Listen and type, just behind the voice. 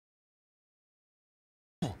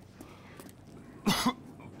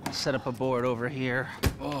Set up a board over here.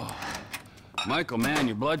 Oh, Michael, man,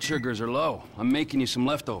 your blood sugars are low. I'm making you some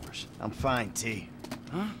leftovers. I'm fine, T.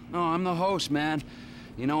 Huh? No, I'm the host, man.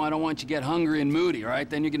 You know, I don't want you to get hungry and moody, right?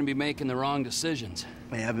 Then you're gonna be making the wrong decisions.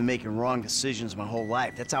 Man, I've been making wrong decisions my whole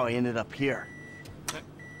life. That's how I ended up here.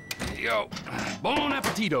 Here you go. Bon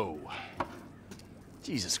appetito.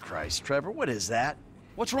 Jesus Christ, Trevor, what is that?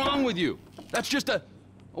 What's wrong with you? That's just a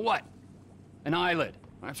what? An eyelid.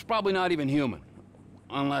 That's probably not even human.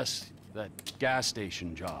 Unless that gas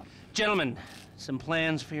station job. Gentlemen, some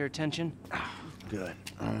plans for your attention? Good.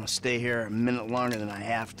 I'm gonna stay here a minute longer than I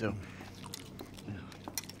have to.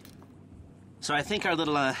 So I think our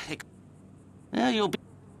little, you'll be...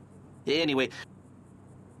 Anyway.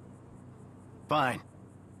 Fine.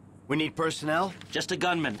 We need personnel? Just a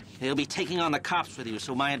gunman. He'll be taking on the cops with you,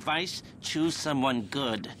 so my advice, choose someone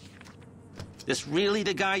good. This really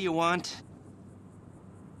the guy you want?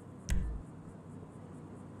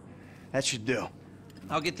 That should do.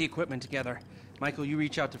 I'll get the equipment together. Michael, you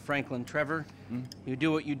reach out to Franklin. Trevor, you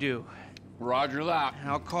do what you do. Roger that.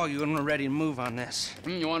 I'll call you when we're ready to move on this.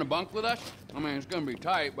 You want to bunk with us? I mean, it's gonna be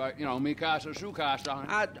tight, but, you know, mi casa, su casa.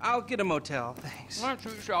 I'll get a motel, thanks. All right,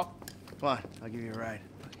 suit yourself. Come on, I'll give you a ride.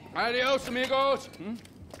 Adios, amigos.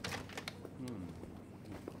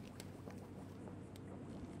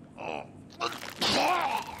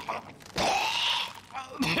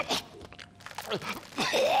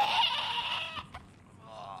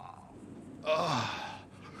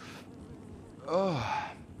 Oh.